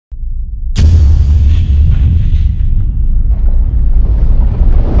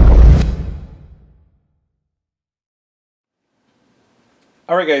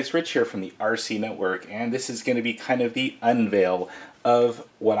Alright guys, Rich here from the RC Network, and this is going to be kind of the unveil of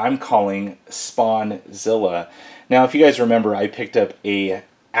what I'm calling SpawnZilla. Now, if you guys remember, I picked up a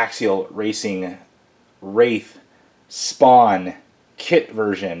Axial Wraith Spawn KIT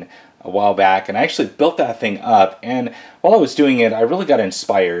version a while back, and I actually built that thing up, and while I was doing it, I really got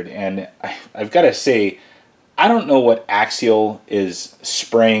inspired, and I've got to say, I don't know what Axial is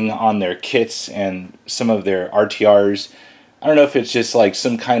spraying on their kits and some of their RTRs. I don't know if it's just like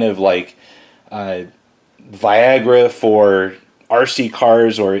some kind of like Viagra for RC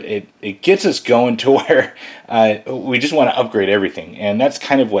cars, or it gets us going to where we just want to upgrade everything. And that's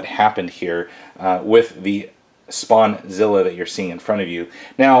kind of what happened here with the SpawnZilla that you're seeing in front of you.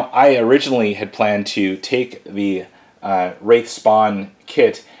 Now, I originally had planned to take the Wraith Spawn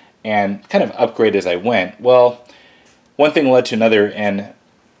kit and kind of upgrade as I went. Well, one thing led to another, and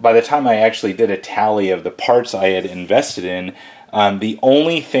by the time I actually did a tally of the parts I had invested in, the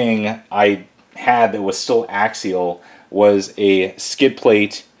only thing I had that was still Axial was a skid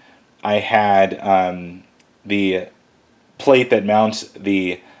plate. I had the plate that mounts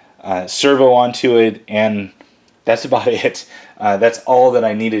the servo onto it, and that's about it. That's all that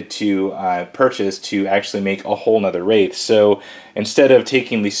I needed to purchase to actually make a whole nother Wraith. So instead of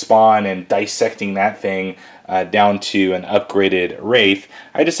taking the Spawn and dissecting that thing down to an upgraded Wraith,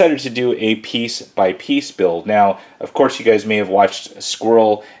 I decided to do a piece-by-piece build. Now, of course, you guys may have watched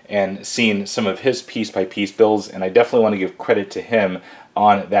Squirrel and seen some of his piece-by-piece builds, and I definitely want to give credit to him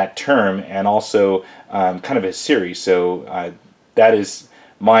on that term and also kind of his series. So that is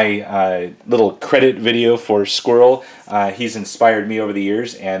my little credit video for Squirrel. He's inspired me over the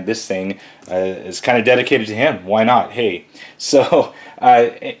years, and this thing is kind of dedicated to him. Why not? Hey. So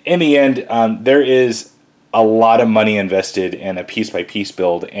in the end, there is a lot of money invested in a piece-by-piece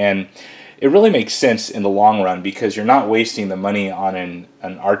build, and it really makes sense in the long run because you're not wasting the money on an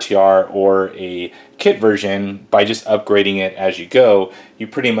RTR or a kit version by just upgrading it as you go. You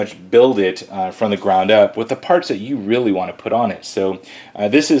pretty much build it from the ground up with the parts that you really want to put on it. So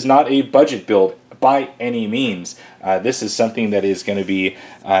this is not a budget build by any means. This is something that is going to be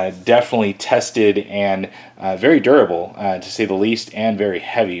definitely tested and very durable, to say the least, and very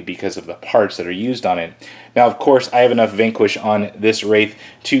heavy because of the parts that are used on it. Now, of course, I have enough Vanquish on this Wraith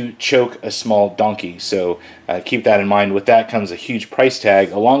to choke a small donkey, so keep that in mind. With that comes a huge price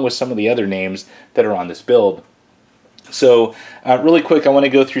tag, along with some of the other names that are on this build. So really quick, I want to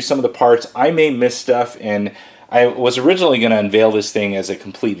go through some of the parts. I may miss stuff, and I was originally going to unveil this thing as a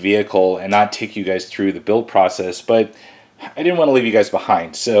complete vehicle and not take you guys through the build process, but I didn't want to leave you guys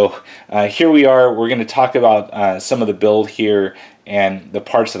behind. So here we are. We're going to talk about some of the build here and the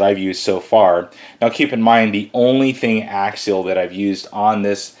parts that I've used so far. Now keep in mind, the only thing Axial that I've used on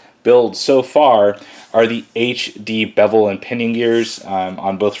this build so far are the HD bevel and pinion gears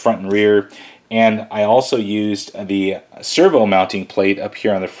on both front and rear. And I also used the servo mounting plate up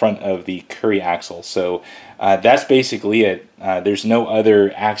here on the front of the Curry axle. So that's basically it. There's no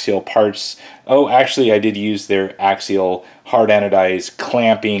other Axial parts. Oh, actually, I did use their Axial hard anodized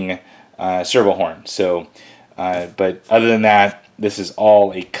clamping servo horn. So, but other than that, this is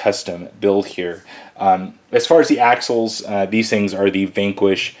all a custom build here. As far as the axles, these things are the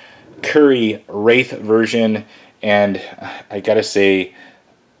Vanquish Curry Wraith version, and I gotta say,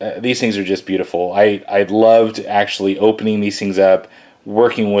 these things are just beautiful. I loved actually opening these things up,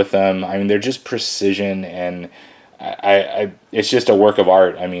 working with them. I mean, they're just precision, and it's just a work of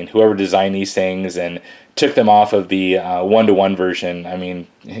art. I mean, whoever designed these things and took them off of the one-to-one version, I mean,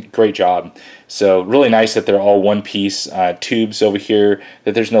 great job. So really nice that they're all one-piece tubes over here,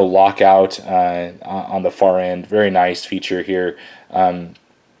 that there's no lockout on the far end. Very nice feature here.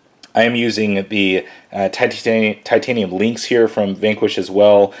 I am using the titanium links here from Vanquish as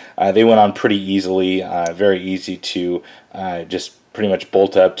well. They went on pretty easily, very easy to just pretty much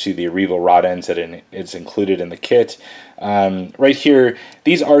bolt up to the Revo rod ends that it's included in the kit. Right here,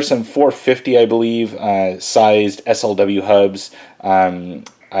 these are some 450, I believe, sized SLW hubs. I'm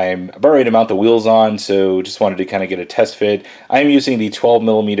about ready to mount the wheels on, so just wanted to kind of get a test fit. I'm using the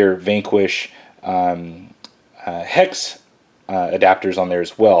 12mm Vanquish hex adapters on there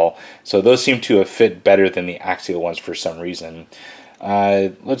as well, so those seem to have fit better than the Axial ones for some reason.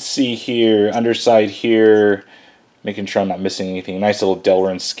 Let's see here, underside here, making sure I'm not missing anything. Nice little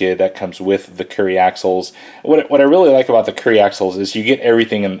Delrin skid that comes with the Curry axles. What I really like about the Curry axles is you get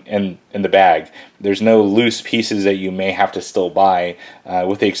everything in the bag. There's no loose pieces that you may have to still buy,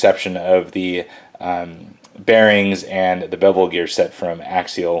 with the exception of the bearings and the bevel gear set from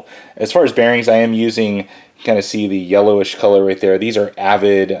Axial. As far as bearings, I am using, you kind of see the yellowish color right there. These are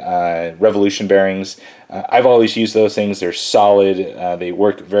Avid Revolution bearings. I've always used those things. They're solid. They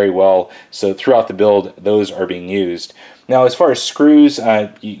work very well. So throughout the build, those are being used. Now, as far as screws,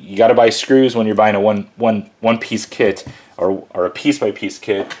 you got to buy screws when you're buying a one-piece kit or a piece-by-piece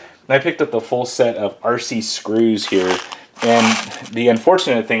kit. And I picked up the full set of RC screws here. And the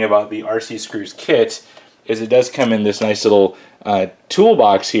unfortunate thing about the RC Screwz kit is it does come in this nice little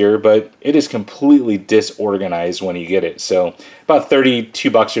toolbox here, but it is completely disorganized when you get it. So about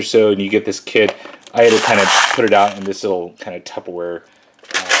 $32 or so, and you get this kit. I had to kind of put it out in this little kind of Tupperware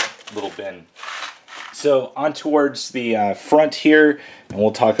little bin. So on towards the front here, and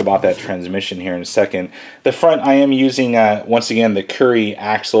we'll talk about that transmission here in a second. The front, I am using, once again, the Curry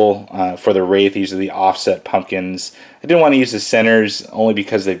axle for the Wraith. These are the offset pumpkins. I didn't want to use the centers only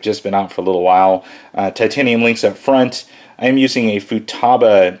because they've just been out for a little while. Titanium links up front. I am using a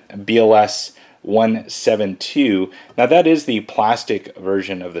Futaba BLS 172. Now that is the plastic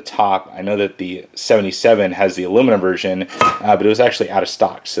version of the top. I know that the 77 has the aluminum version, but it was actually out of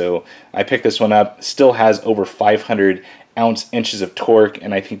stock. So I picked this one up. Still has over 500 inches of torque,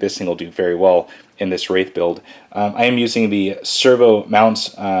 and I think this thing will do very well in this Wraith build. I am using the servo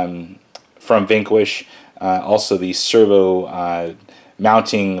mounts from Vanquish, also the servo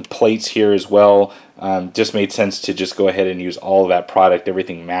mounting plates here as well. Just made sense to just go ahead and use all of that product.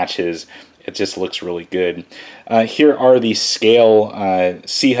 Everything matches. It just looks really good. Here are the scale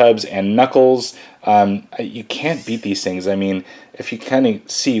C-hubs and knuckles. You can't beat these things. I mean, if you kind of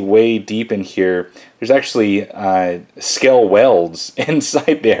see way deep in here, there's actually scale welds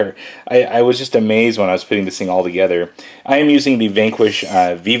inside there. I was just amazed when I was putting this thing all together. I am using the Vanquish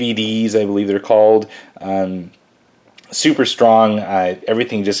VVDs, I believe they're called. Super strong.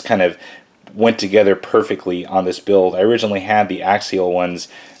 Everything just kind of went together perfectly on this build. I originally had the Axial ones,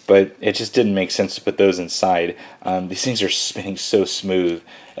 but it just didn't make sense to put those inside. These things are spinning so smooth.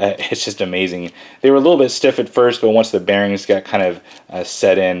 It's just amazing. They were a little bit stiff at first, but once the bearings got kind of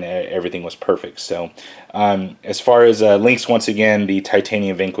set in, everything was perfect. So as far as links, once again, the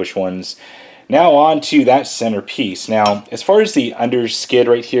titanium Vanquish ones. Now on to that centerpiece. Now, as far as the under skid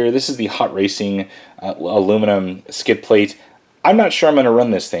right here, this is the Hot Racing aluminum skid plate. I'm not sure I'm going to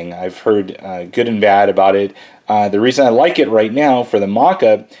run this thing. I've heard good and bad about it. The reason I like it right now for the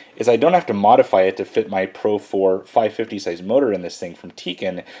mock-up is I don't have to modify it to fit my Pro 4 550 size motor in this thing from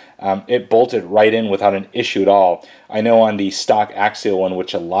Tekin. It bolted right in without an issue at all. I know on the stock Axial one,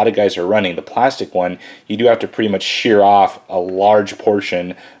 which a lot of guys are running, the plastic one, you do have to pretty much shear off a large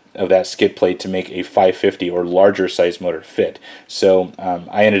portion of that skid plate to make a 550 or larger size motor fit. So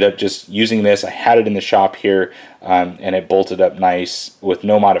I ended up just using this. I had it in the shop here, and it bolted up nice with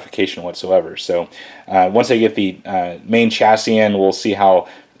no modification whatsoever. So once I get the main chassis in, we'll see how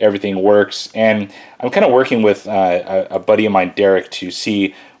everything works. And I'm kind of working with a buddy of mine, Derek, to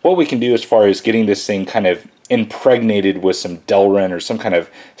see what we can do as far as getting this thing kind of impregnated with some Delrin or some kind of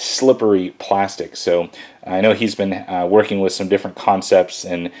slippery plastic. So I know he's been working with some different concepts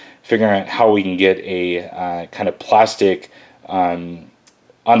and figuring out how we can get a kind of plastic on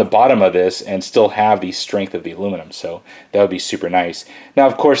the bottom of this and still have the strength of the aluminum. So that would be super nice. Now,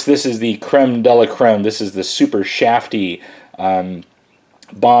 of course, this is the creme de la creme. This is the SuperShafty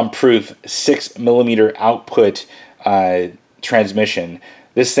bomb-proof 6mm output transmission.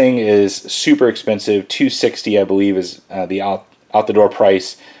 This thing is super expensive. $260, I believe, is the out-the-door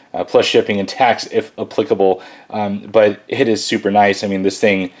price, plus shipping and tax if applicable. But it is super nice. I mean, this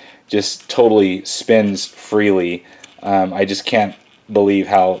thing just totally spins freely. I just can't believe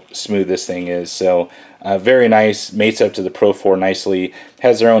how smooth this thing is. So very nice. Mates up to the Pro 4 nicely.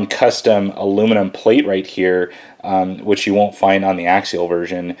 Has their own custom aluminum plate right here, which you won't find on the Axial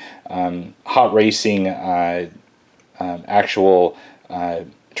version. Hot Racing actual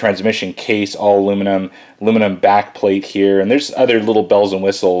transmission case, all aluminum back plate here, and there's other little bells and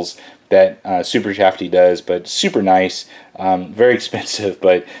whistles that SuperShafty does, but super nice. Very expensive,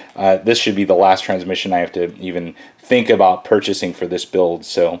 but this should be the last transmission I have to even think about purchasing for this build.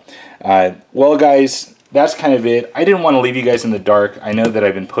 So well guys, that's kind of it. I didn't want to leave you guys in the dark. I know that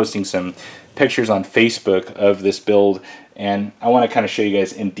I've been posting some pictures on Facebook of this build, and I want to kind of show you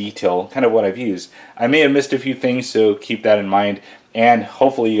guys in detail kind of what I've used. I may have missed a few things, so keep that in mind, and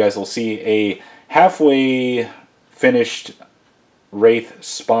hopefully you guys will see a halfway finished Wraith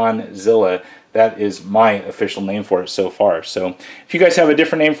SpawnZilla. That is my official name for it so far. So if you guys have a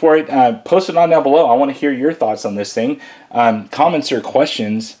different name for it, post it on down below. I want to hear your thoughts on this thing. Comments or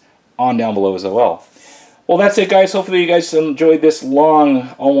questions on down below as well. Well, that's it, guys. Hopefully you guys enjoyed this long,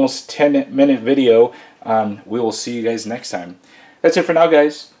 almost 10-minute video. We will see you guys next time. That's it for now,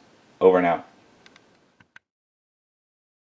 guys. Over and out.